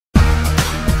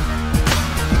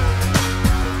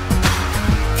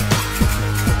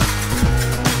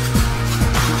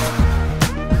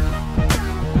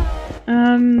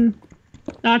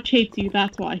Notch hates you,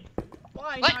 that's why.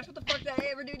 Why, What? Notch? What the fuck did I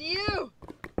ever do to you?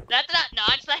 That's not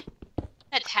Notch.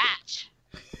 That's Hatch.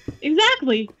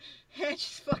 Exactly. Hatch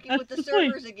is fucking That's with the the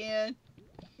point. servers again.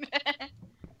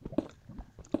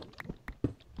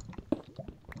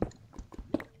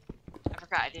 I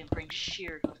forgot I didn't bring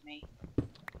shears with me.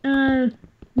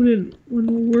 Wouldn't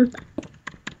work.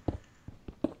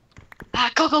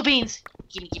 Ah, cocoa beans!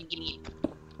 Gimme.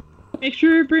 Make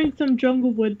sure you bring some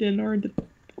jungle wood in order to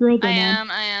grow them on.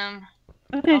 I am.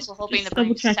 Okay, Also hoping just to bring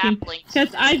double-checking. saplings.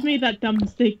 Because I've made that dumb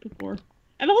mistake before.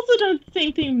 I've also done the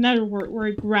same thing with netherwort, where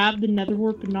I grab the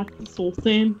netherwort but not the soul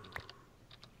sand.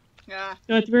 Yeah.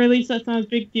 So at the very least, that's not a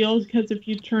big deal, because if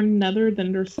you turn nether,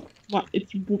 then it's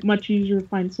much easier to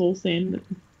find soul sand than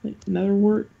like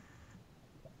netherwort.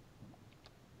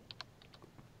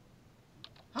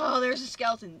 Oh, there's a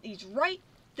skeleton. He's right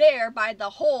there by the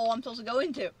hole I'm supposed to go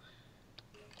into.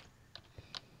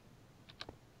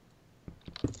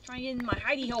 Trying to get in my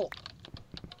hidey hole.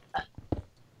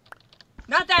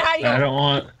 Not that hidey hole. I don't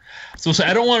want. So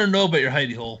I don't want to know about your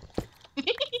hidey hole.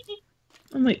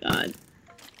 Oh my god.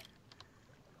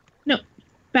 No.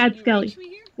 Bad You Skelly. reach me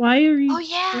here? Why are you... Oh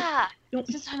yeah! Don't...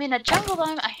 Since I'm in a jungle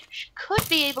biome, I could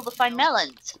be able to find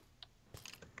melons.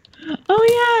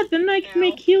 Oh yeah, then I can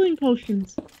make healing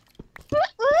potions.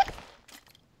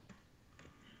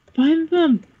 Find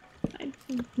them.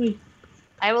 Wait.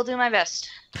 I will do my best.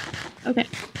 Okay.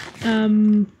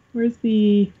 Where's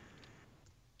the...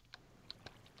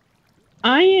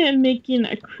 I am making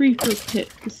a creeper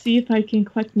pit to see if I can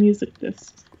collect music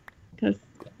discs. Because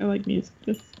I like music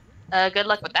discs. Good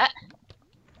luck with that.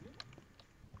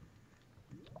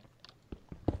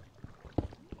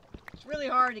 It's really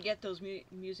hard to get those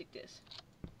music discs.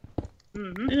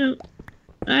 Mm-hmm. I know.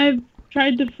 I've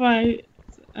tried to find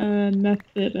a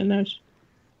method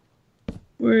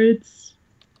where it's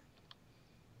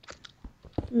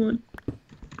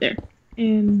there,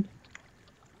 and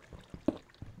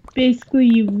basically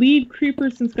you lead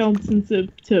creepers and skeletons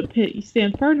to a pit. You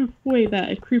stand far enough away that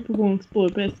a creeper won't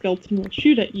explode, but a skeleton will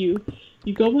shoot at you.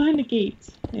 You go behind the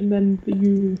gates, and then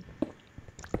you...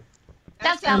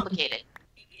 Sounds complicated.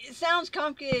 It sounds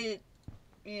complicated.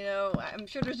 You know, I'm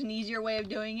sure there's an easier way of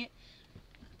doing it.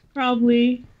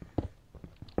 Probably.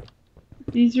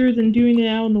 It's easier than doing it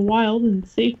out in the wild and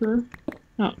safer.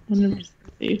 Not 100%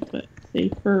 safe, but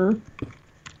safer.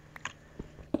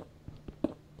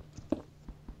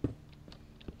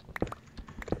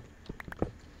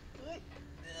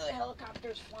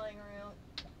 Helicopters flying around.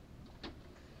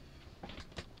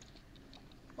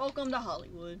 Welcome to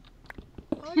Hollywood.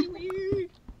 Hollywood.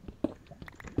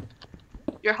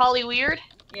 You're Holly Weird?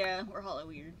 Yeah, we're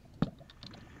Hollywood.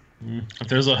 If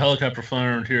there's a helicopter flying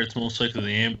around here, it's most likely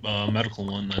the medical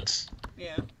one that's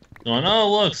Yeah. going,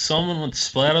 oh, look, someone went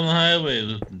splat on the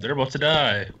highway. They're about to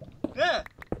die. Yeah.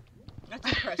 That's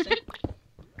impressive.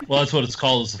 Well, that's what it's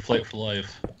called, is the flight for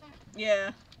life.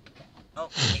 Yeah. Oh,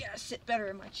 I gotta sit better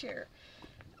in my chair.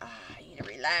 I need to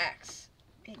relax.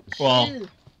 And Well- chill.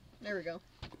 There we go.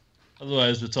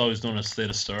 Otherwise, it's always known as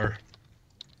Theta Star.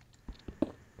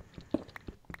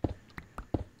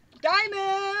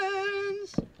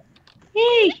 Diamonds!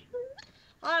 Hey!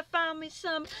 I found me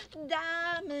some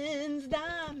diamonds.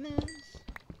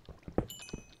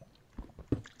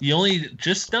 You only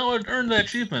just now earned that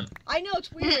achievement. I know,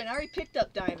 it's weird, and I already picked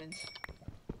up diamonds.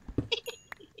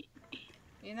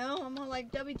 You know, I'm all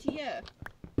like, WTF.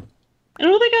 I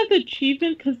don't think I got the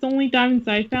achievement because the only diamonds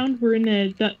I found were in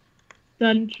a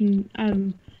dungeon,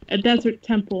 a desert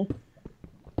temple.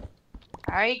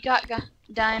 I already got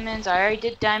diamonds. I already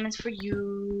did diamonds for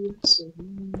you. So...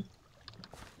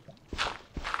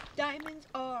 Diamonds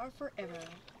are forever.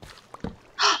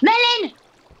 Melon!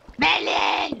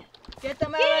 Melon! Get the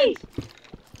melons!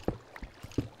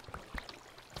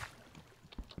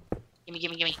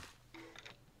 Gimme.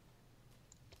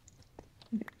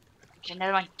 Get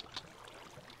another one.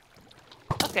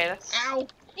 Okay, that's... Ow!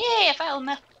 Yay, I found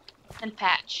a melon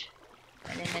patch.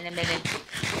 Melon.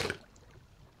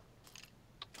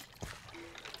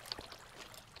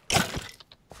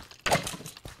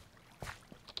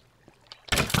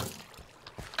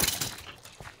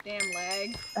 Damn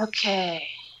lag. Okay.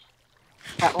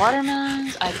 Got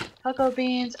watermelons, I got cocoa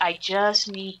beans, I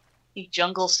just need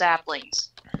jungle saplings.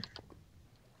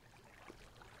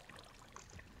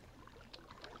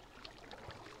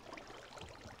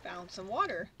 Found some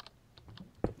water.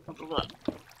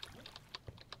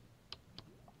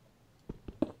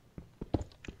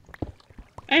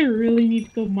 I really need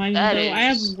to go mining That though. is- I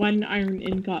have one iron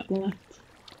ingot left.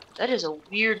 That is a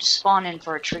weird spawn in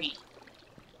for a tree.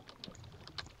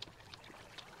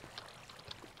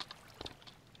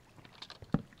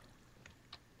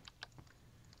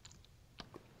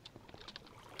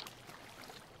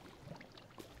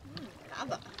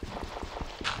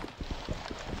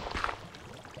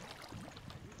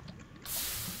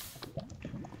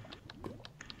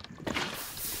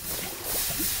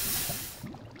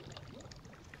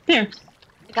 There.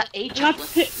 I got 8 Got chocolate.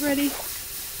 the pit ready.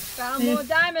 Found Yeah. more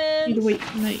diamonds. Need to wait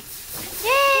tonight.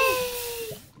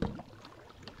 Yay!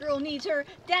 Girl needs her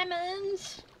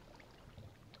diamonds.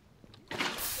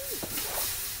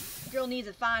 Girl needs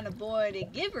to find a boy to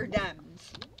give her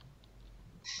diamonds.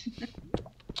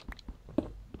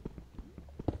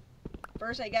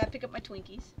 First, I gotta pick up my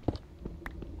Twinkies.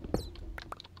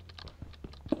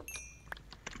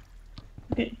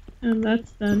 Okay, and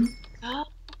that's done. Got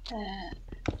that.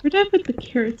 Where'd I put the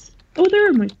carrots? Oh, there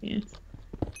are my pants.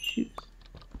 Shoes.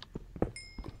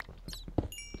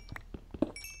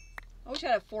 I wish I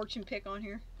had a fortune pick on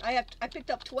here. I picked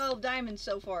up 12 diamonds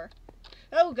so far.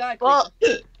 Oh God, Well,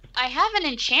 creeper. I have an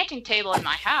enchanting table in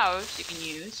my house you can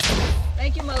use.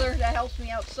 Thank you, Mother. That helps me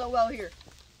out so well here.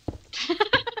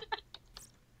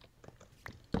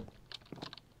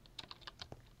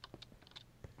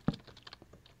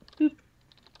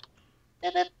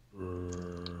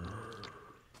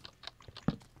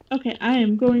 Okay, I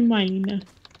am going mining now.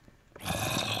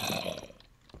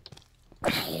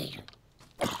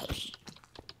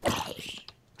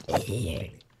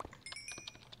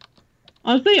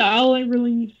 Honestly, all I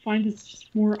really need to find is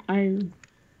just more iron.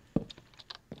 I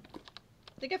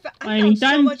think I I mean, found so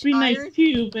diamonds much would be iron. nice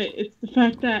too, but it's the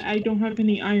fact that I don't have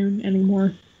any iron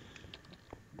anymore.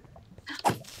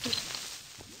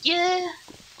 Yeah.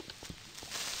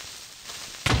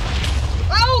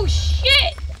 Oh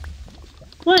shit!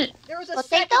 What? There was a What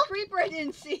second thing, creeper I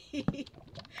didn't see.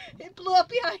 It blew up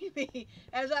behind me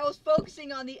as I was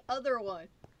focusing on the other one.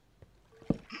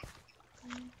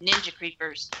 Ninja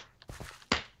creepers.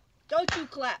 Don't you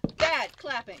clap. Bad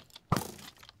clapping.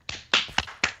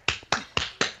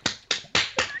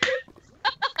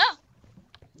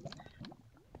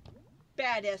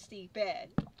 Bad, SD. Bad.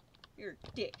 You're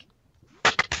a dick.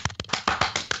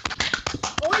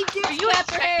 Only dicks Are you clap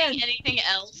their hands. expecting anything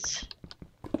else?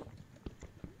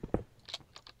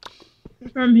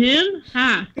 From him?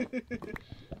 Ha!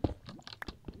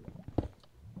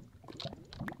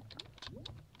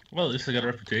 Well, at least I got a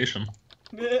reputation.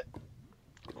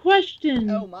 Question.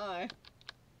 Oh my.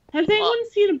 Has anyone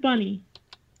seen a bunny?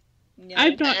 No.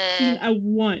 I've not seen a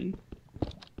one.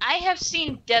 I have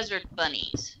seen desert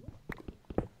bunnies.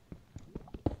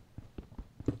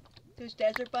 There's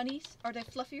desert bunnies. Are they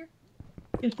fluffier?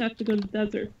 Guess I have to go to the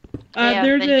desert. They are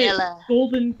They're vanilla. the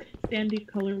golden sandy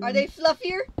color ones. Are they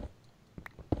fluffier?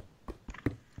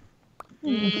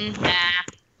 Nah.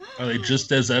 Are they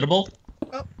just as edible?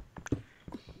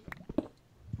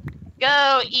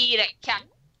 Go eat a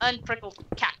unprickled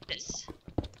cactus.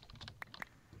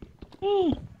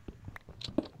 Oh.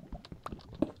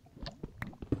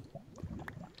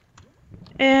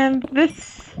 And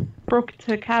this broke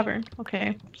into a cavern. Okay,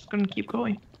 I'm just gonna keep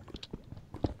going.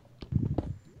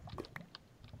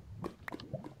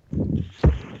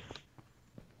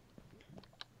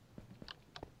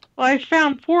 Well, I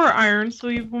found 4 iron, so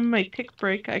even when my pick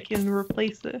break, I can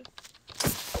replace it.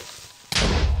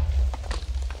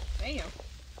 Damn.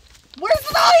 Where's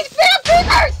all these damn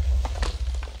creepers?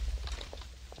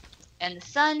 And the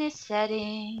sun is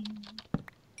setting.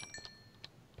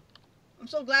 I'm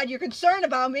so glad you're concerned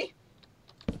about me.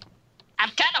 I'm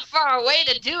kind of far away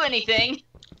to do anything.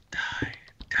 Die,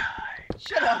 die,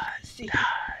 Shut up. See.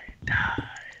 die, die.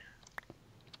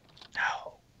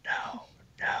 No, no,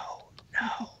 no,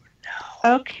 no,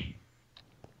 no. Okay.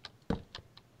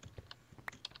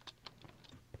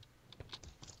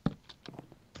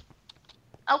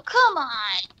 Oh, come on.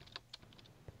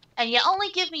 And you only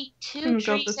give me I'm 2 gonna go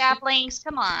tree this way. saplings?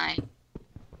 Come on.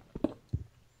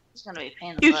 It's gonna be a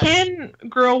pain in the You butt. can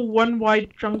grow 1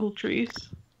 wide jungle trees.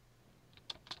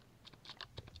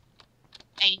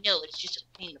 I know, it's just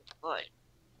a pain in the butt.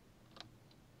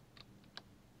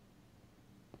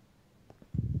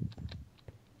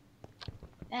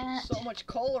 That. So much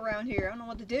coal around here. I don't know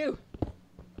what to do.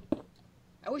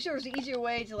 I wish there was an easier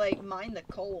way to like mine the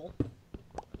coal.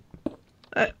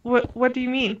 What do you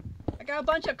mean? I got a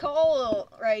bunch of coal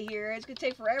right here. It's gonna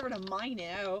take forever to mine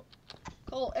it out.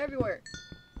 Coal everywhere.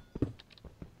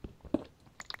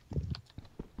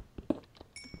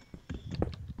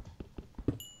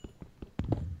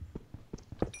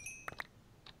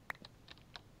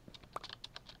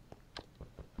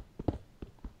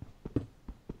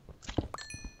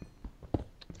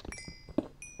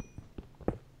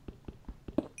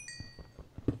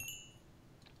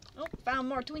 Oh, found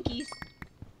more Twinkies.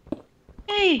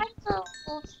 Hey!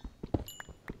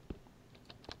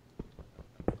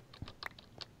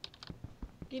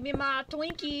 Give me my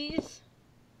Twinkies.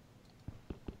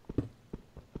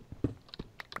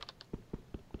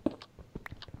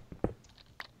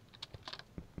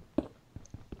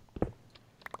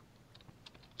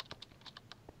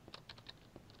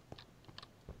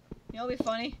 You know what'd be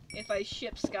funny? If I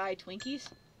ship Sky Twinkies.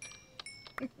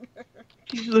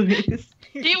 Jeez Louise.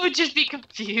 He would just be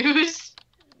confused.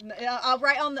 I'll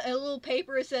write on a little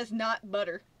paper it says not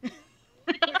butter.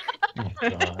 Oh,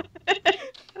 God.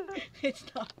 It's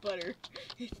not butter.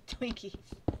 It's Twinkies.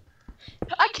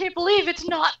 I can't believe it's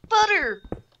not butter.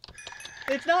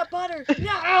 It's not butter. And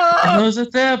No! it was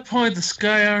at that point the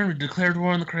Sky Army declared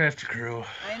war on the Crafty Crew.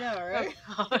 I know, right?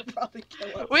 Oh, God. They'd probably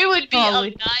kill us. We would be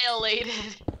Probably.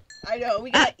 annihilated. I know.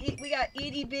 We got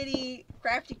itty bitty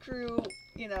Crafty Crew,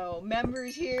 you know,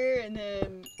 members here, and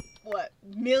then what?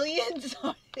 Millions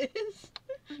on this.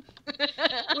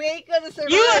 We ain't gonna survive.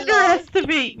 You long.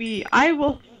 underestimate me. I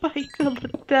will fight till the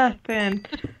death, and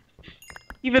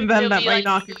even then, It'll that be might like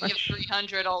not be Movie of much.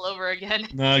 300 all over again.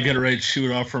 Now I get ready to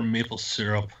shoot off from maple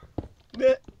syrup.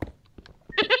 Bleh.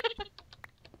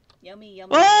 Yummy,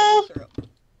 yummy. Well- syrup.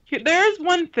 There's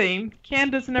one thing: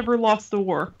 Canada's never lost a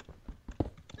war.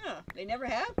 Huh, they never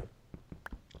have?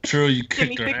 True, you Can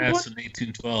kicked you our pick ass one? in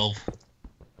 1812.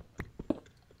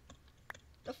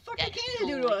 The fuck Yeah, did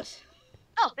Canada do to us?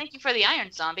 Oh, thank you for the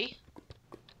iron, zombie.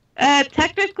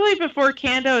 Technically, before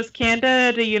Canada was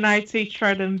Canada, the United States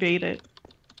tried to invade it.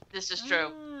 This is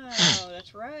true. Oh,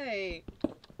 that's right.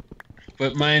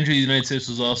 But mind you, the United States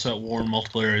was also at war in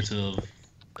multiple areas of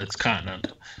its continent.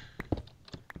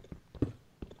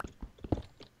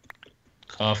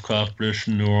 Cough, cough, British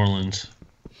New Orleans.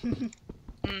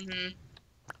 Mm-hmm.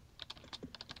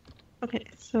 Okay,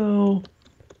 so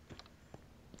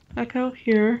back out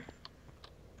here.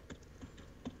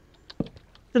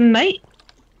 The night?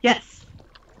 Yes.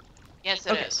 Yes,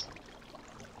 it is.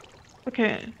 Okay.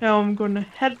 Okay, now I'm going to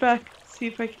head back, see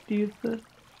if I can use this.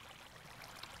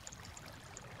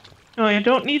 No, I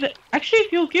don't need it. Actually,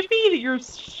 if you'll give me your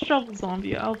shovel,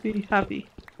 zombie, I'll be happy.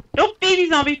 Nope, baby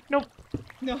zombie. Nope.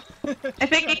 No. I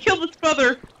think I killed its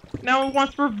brother. Now it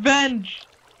wants revenge.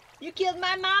 You killed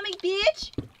my mommy,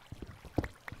 bitch!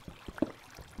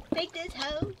 Take this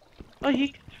hoe. Oh, he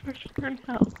can return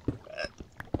hell.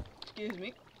 Excuse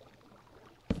me.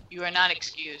 You are not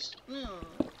excused.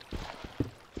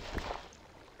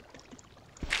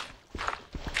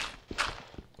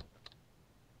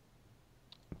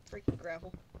 Freaking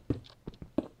gravel.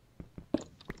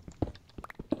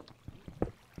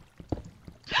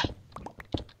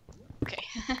 Okay.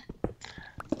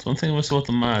 That's one thing I miss about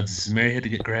the mods is Mary had to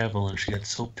get gravel and she got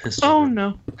so pissed Oh over it.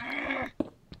 no.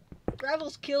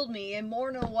 Gravel's killed me in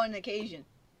more than one occasion.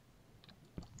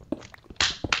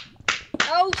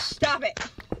 Oh, stop it!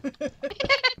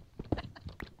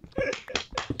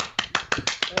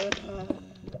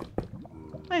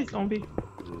 Hi, zombie.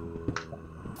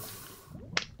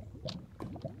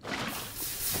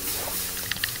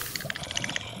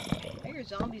 I hear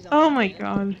zombies on Oh the my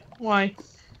planet. god. Why?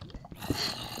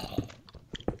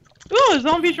 Ooh, a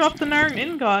zombie dropped an iron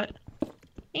ingot.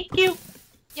 Thank you.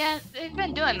 Yeah, they've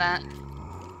been doing that.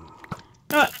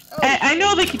 No, Oh, I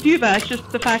know they could do that, it's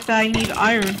just the fact that I need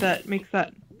iron that makes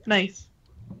that nice.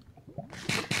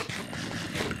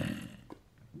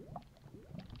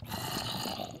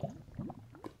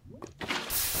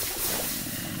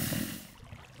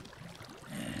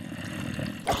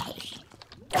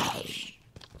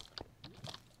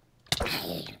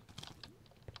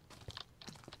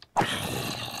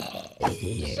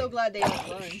 I'm so glad they don't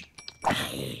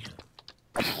run.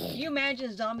 Can you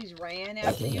imagine zombies ran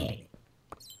after you?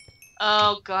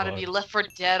 Oh god, it'd be Left 4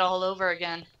 Dead all over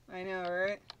again. I know,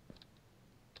 right?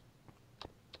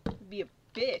 Be a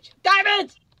bitch.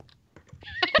 Diamonds!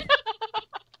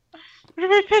 Where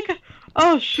did I pick up?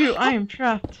 Oh shoot, I am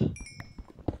trapped. Look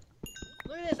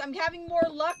at this. I'm having more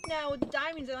luck now with the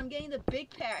diamonds, and I'm getting the big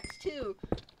packs too.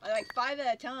 Like 5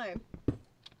 at a time.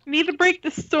 Need to break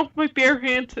the stone with my bare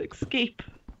hand to escape.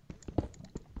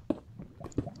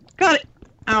 Got it.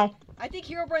 Ow. I think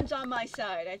Herobrine's on my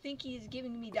side. I think he's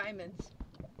giving me diamonds.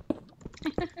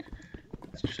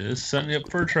 Just setting you up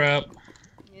for a trap.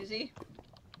 Is he?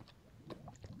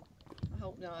 I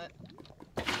hope not.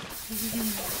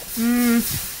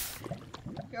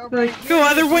 Herobrine, Like, go you're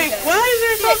other gonna way. do that.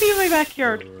 Why is there a zombie in my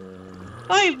backyard?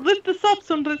 I lit this up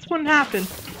so this wouldn't happen.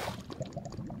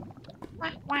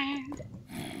 Wah, wah.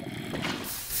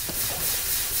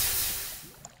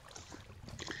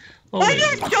 Oh, Why wait.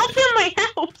 did you jump in my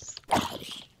house?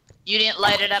 You didn't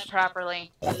light it up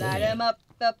properly. Light him up,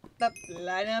 up, up.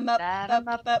 Light him up, Light up, 'em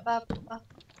up, up. up, up.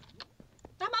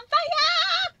 I'm on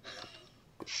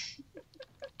fire!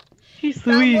 Jeez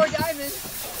Found more Louise. diamonds.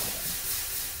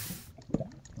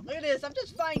 Look at this. I'm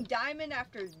just finding diamond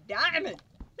after diamond.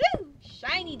 Woo!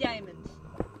 Shiny diamonds.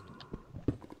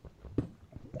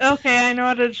 Okay, I know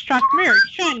how to distract Mary.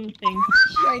 Shiny thing.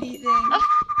 Shiny thing.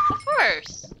 Of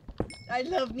course. I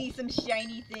love me some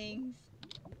shiny things.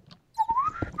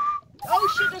 Oh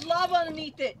shit, there's lava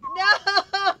underneath it.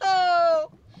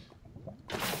 No!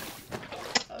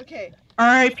 Okay.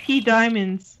 R.I.P.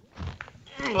 diamonds.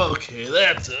 Okay,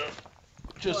 that's it.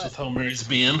 Just What? with how Mary's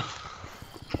being.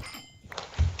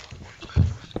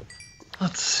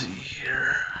 Let's see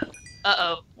here.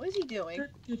 Uh-oh. What is he doing?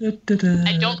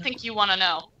 I don't think you want to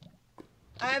know.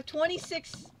 I have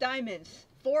 26 diamonds.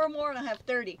 4 more and I have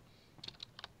 30.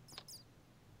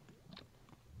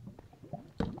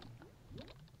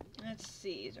 Let's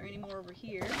see, is there any more over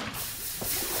here?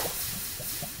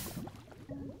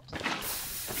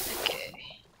 Okay.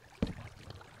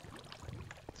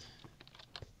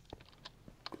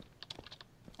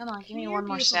 Come on, give me Here, one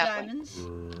more beautiful sapling. diamonds.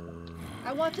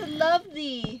 I want to love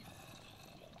thee.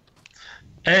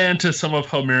 And to sum up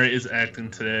how Mary is acting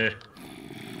today.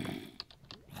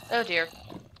 Oh dear.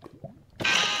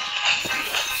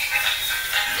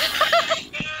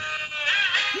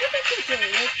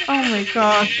 Oh my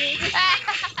gosh.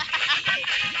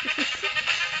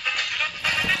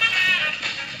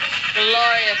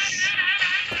 Glorious.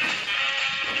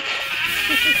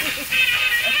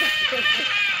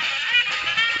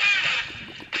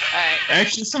 Alright.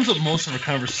 Actually, this sums up most of our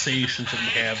conversations that we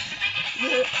have.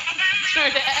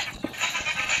 True that.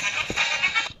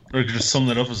 Or we could just sum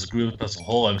that up as a group as a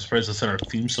whole. I'm surprised that's in our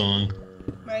theme song.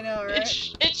 I know, right?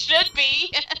 It should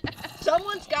be.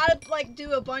 Someone's gotta like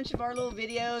do a bunch of our little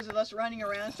videos of us running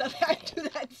around and stuff. I do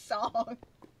that song.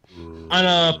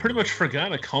 On pretty much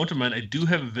forgotten account of mine, I do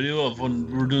have a video of when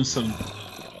we were doing some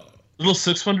little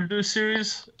 600 do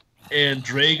series, and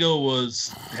Drago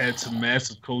had some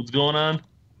massive codes going on.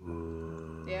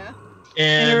 Yeah.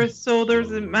 And And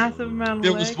there's a massive amount of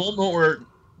there lag. was one moment where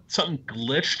something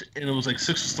glitched, and it was like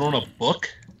Six was throwing a book,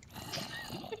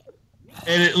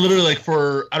 and it literally like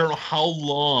for I don't know how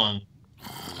long,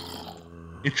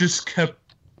 it just kept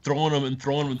throwing them and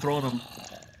throwing them and throwing them,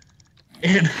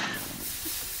 and.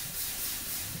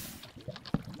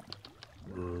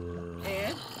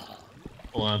 And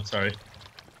Hold on, sorry.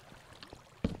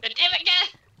 Damn it, guy.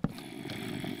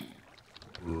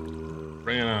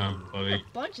 Bring it on, a buddy.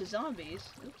 bunch of zombies.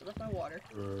 Oops, I left my water.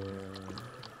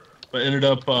 But ended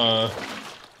up,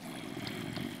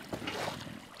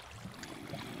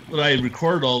 when I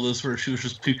recorded all this, where she was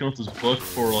just peeking out this book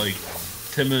for like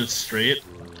 10 minutes straight.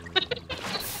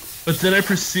 But then I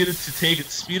proceeded to take it,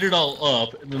 speed it all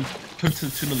up, and then put it to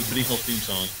the tune of the Benny Hill theme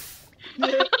song.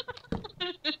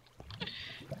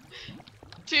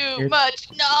 Too much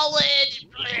knowledge.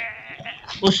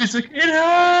 Well, she's like, it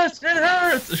hurts, it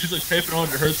hurts! And she's like typing on,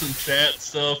 it hurts in chat and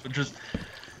stuff, and just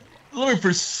literally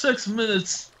for 6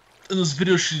 minutes in this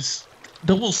video, she's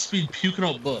double speed puking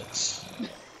out books.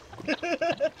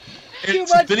 Too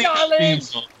much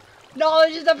knowledge!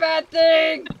 Knowledge is a bad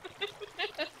thing!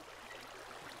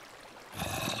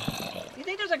 You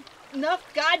think there's enough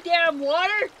goddamn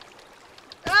water?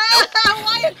 Ah!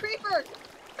 Why a creeper?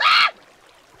 Ah!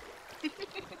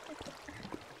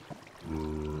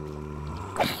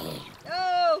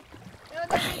 No! No!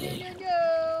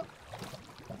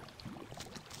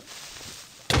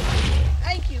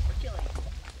 Thank you for killing me.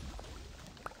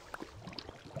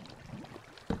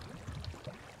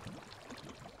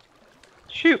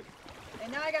 Shoot.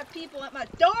 And now I got people at my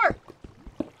door!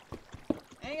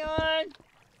 Hang on!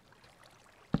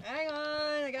 Hang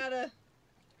on, I gotta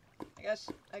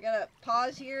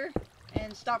pause here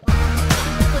and stop recording.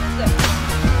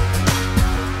 Footsteps.